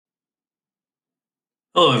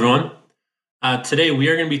Hello, everyone. Today, we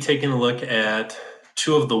are going to be taking a look at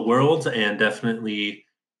two of the world's and definitely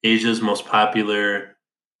Asia's most popular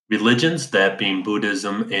religions, that being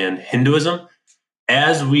Buddhism and Hinduism.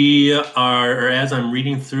 As I'm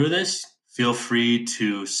reading through this, feel free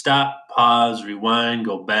to stop, pause, rewind,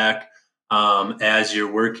 go back as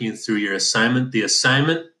you're working through your assignment. The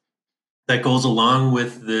assignment that goes along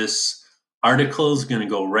with this article is going to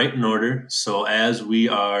go right in order. So as we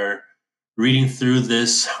are reading through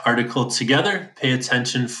this article together, pay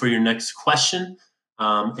attention for your next question.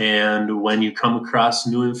 And when you come across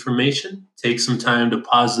new information, take some time to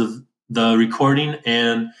pause the recording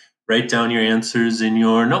and write down your answers in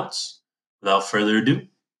your notes. Without further ado,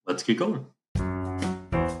 let's get going.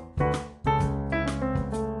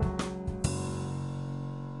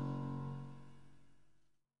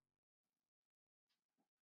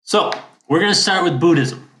 So, we're going to start with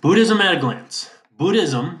Buddhism. Buddhism at a glance.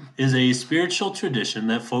 Buddhism is a spiritual tradition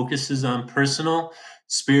that focuses on personal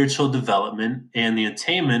spiritual development and the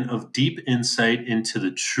attainment of deep insight into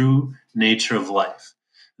the true nature of life.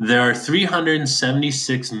 There are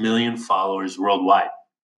 376 million followers worldwide.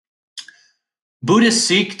 Buddhists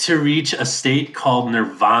seek to reach a state called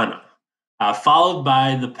nirvana,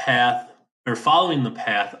 following the path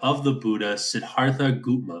of the Buddha Siddhartha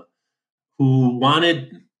Gautama, who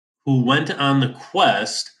wanted who went on the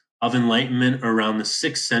quest of enlightenment around the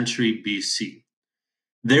 6th century BC.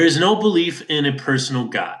 There is no belief in a personal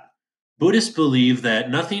God. Buddhists believe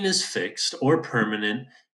that nothing is fixed or permanent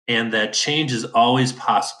and that change is always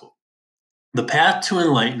possible. The path to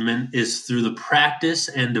enlightenment is through the practice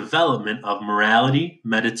and development of morality,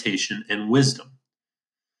 meditation, and wisdom.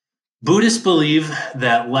 Buddhists believe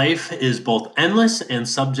that life is both endless and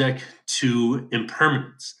subject to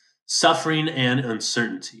impermanence, suffering, and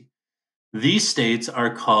uncertainty. These states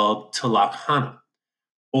are called tilakhana,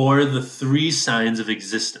 or the three signs of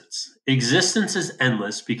existence. Existence is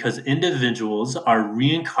endless because individuals are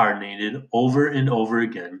reincarnated over and over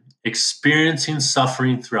again, experiencing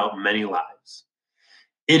suffering throughout many lives.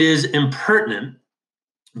 It is impertinent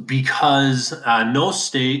because no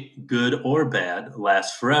state, good or bad,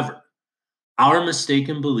 lasts forever. Our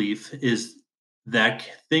mistaken belief is that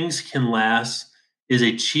things can last is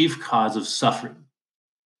a chief cause of suffering.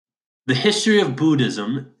 The history of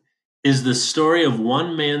Buddhism is the story of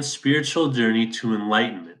one man's spiritual journey to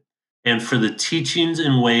enlightenment and for the teachings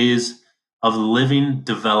and ways of living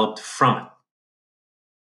developed from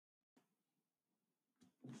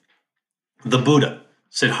it. The Buddha,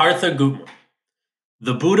 Siddhartha Gautama.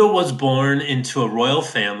 The Buddha was born into a royal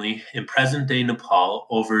family in present day Nepal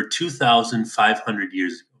over 2,500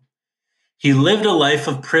 years ago. He lived a life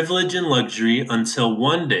of privilege and luxury until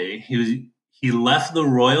one day he left the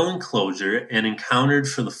royal enclosure and encountered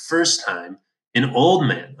for the first time an old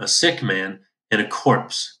man, a sick man, and a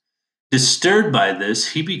corpse. Disturbed by this,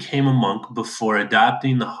 he became a monk before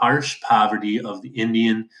adopting the harsh poverty of the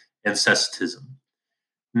Indian asceticism.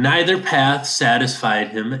 Neither path satisfied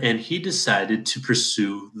him, and he decided to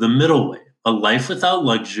pursue the middle way, a life without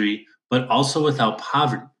luxury, but also without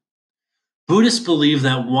poverty. Buddhists believe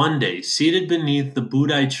that one day, seated beneath the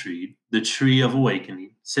Bodhi tree, the tree of awakening,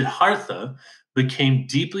 Siddhartha became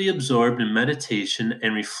deeply absorbed in meditation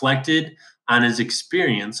and reflected on his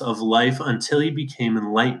experience of life until he became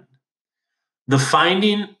enlightened. By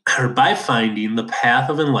finding the path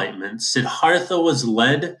of enlightenment, Siddhartha was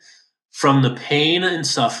led from the pain and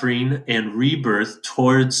suffering and rebirth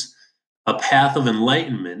towards a path of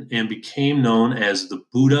enlightenment and became known as the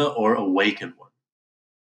Buddha or awakened one.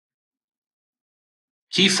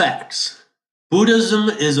 Key facts. Buddhism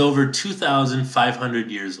is over 2,500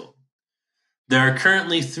 years old. There are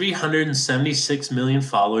currently 376 million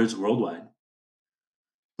followers worldwide.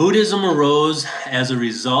 Buddhism arose as a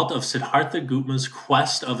result of Siddhartha Gautama's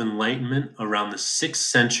quest of enlightenment around the 6th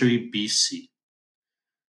century BC.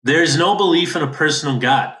 There is no belief in a personal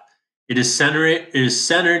God. It is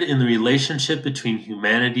centered in the relationship between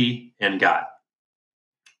humanity and God.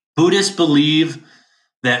 Buddhists believe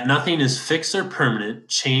that nothing is fixed or permanent,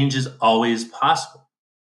 change is always possible.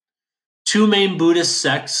 Two main Buddhist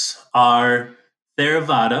sects are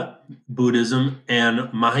Theravada Buddhism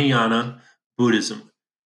and Mahayana Buddhism,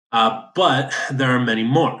 but there are many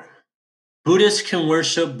more. Buddhists can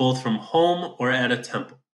worship both from home or at a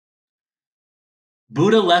temple.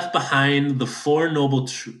 Buddha left behind the Four Noble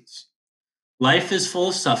Truths. Life is full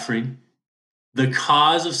of suffering. The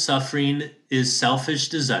cause of suffering is selfish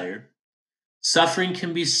desire. Suffering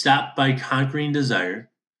can be stopped by conquering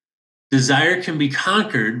desire. Desire can be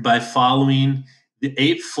conquered by following the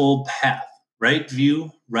Eightfold Path: right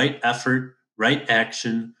view, right effort, right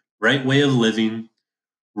action, right way of living,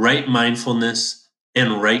 right mindfulness,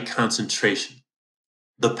 and right concentration.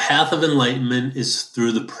 The path of enlightenment is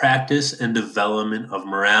through the practice and development of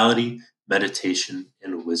morality, meditation,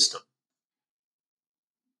 and wisdom.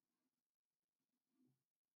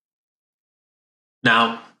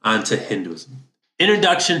 Now, on to Hinduism.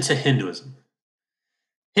 Introduction to Hinduism.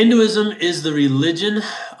 Hinduism is the religion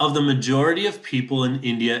of the majority of people in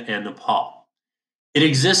India and Nepal. It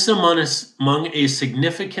exists among a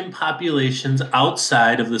significant populations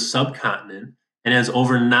outside of the subcontinent and has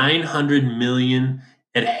over 900 million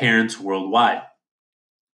adherents worldwide.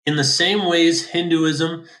 In the same ways,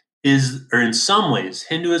 in some ways,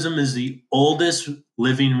 Hinduism is the oldest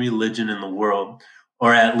living religion in the world,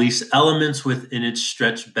 or at least elements within it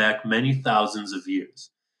stretch back many thousands of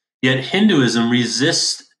years. Yet Hinduism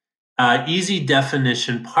resists easy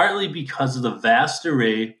definition partly because of the vast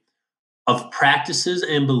array of practices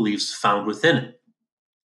and beliefs found within it.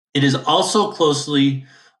 It is also closely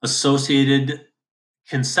associated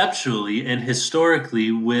conceptually and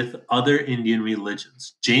historically with other Indian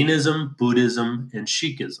religions, Jainism, Buddhism, and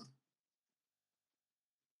Sikhism.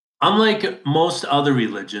 Unlike most other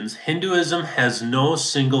religions, Hinduism has no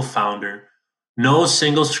single founder, no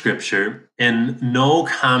single scripture, and no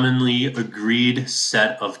commonly agreed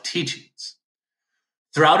set of teachings.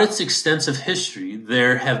 Throughout its extensive history,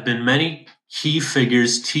 there have been many key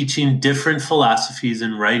figures teaching different philosophies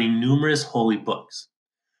and writing numerous holy books.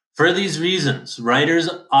 For these reasons, writers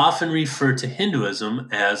often refer to Hinduism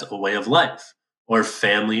as a way of life or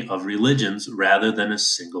family of religions rather than a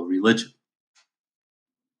single religion.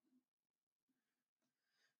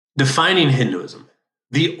 Defining Hinduism.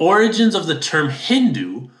 The origins of the term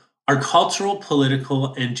Hindu are cultural,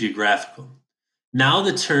 political, and geographical. Now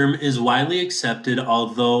the term is widely accepted,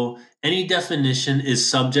 although any definition is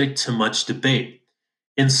subject to much debate.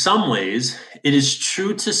 In some ways, it is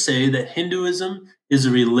true to say that Hinduism is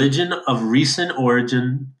a religion of recent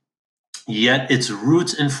origin, yet its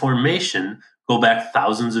roots and formation go back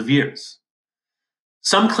thousands of years.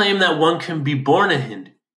 Some claim that one can be born a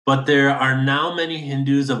Hindu, but there are now many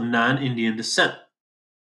Hindus of non-Indian descent.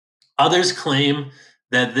 Others claim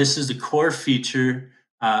that this is a core feature,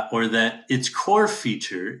 or that its core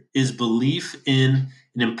feature is belief in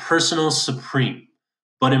an impersonal supreme,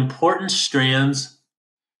 but important strands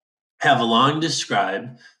have long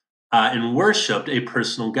described and worshipped a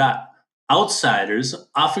personal God. Outsiders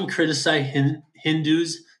often criticize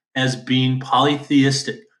Hindus as being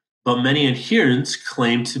polytheistic, but many adherents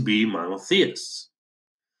claim to be monotheists.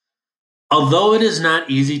 Although it is not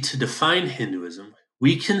easy to define Hinduism,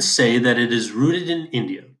 we can say that it is rooted in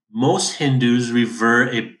India. Most Hindus revere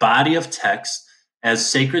a body of text as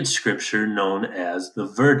sacred scripture known as the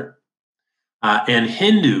Veda. And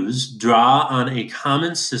Hindus draw on a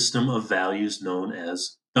common system of values known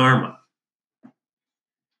as Dharma.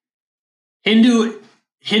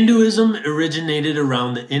 Hinduism originated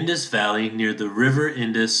around the Indus Valley near the River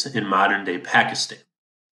Indus in modern-day Pakistan.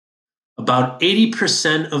 About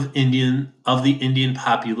 80% of the Indian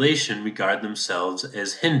population regard themselves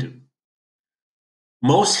as Hindu.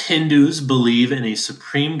 Most Hindus believe in a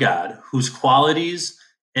supreme God whose qualities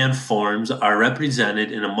and forms are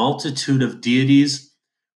represented in a multitude of deities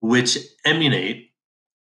which emanate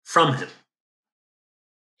from him.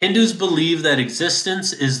 Hindus believe that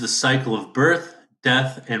existence is the cycle of birth,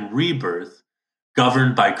 death, and rebirth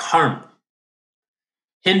governed by karma.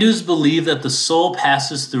 Hindus believe that the soul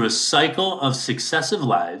passes through a cycle of successive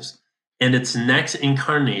lives, and its next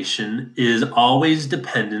incarnation is always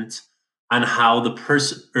dependent on how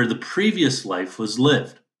the previous life was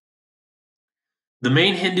lived. The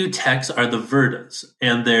main Hindu texts are the Vedas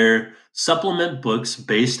and their supplement books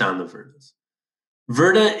based on the Vedas.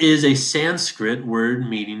 Veda is a Sanskrit word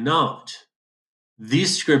meaning knowledge.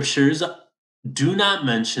 These scriptures do not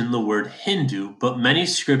mention the word Hindu, but many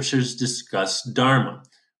scriptures discuss Dharma,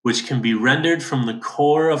 which can be rendered from the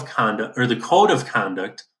core of conduct or the code of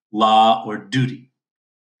conduct, law, or duty.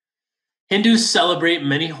 Hindus celebrate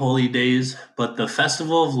many holy days, but the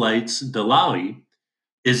Festival of Lights, Diwali,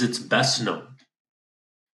 is its best known.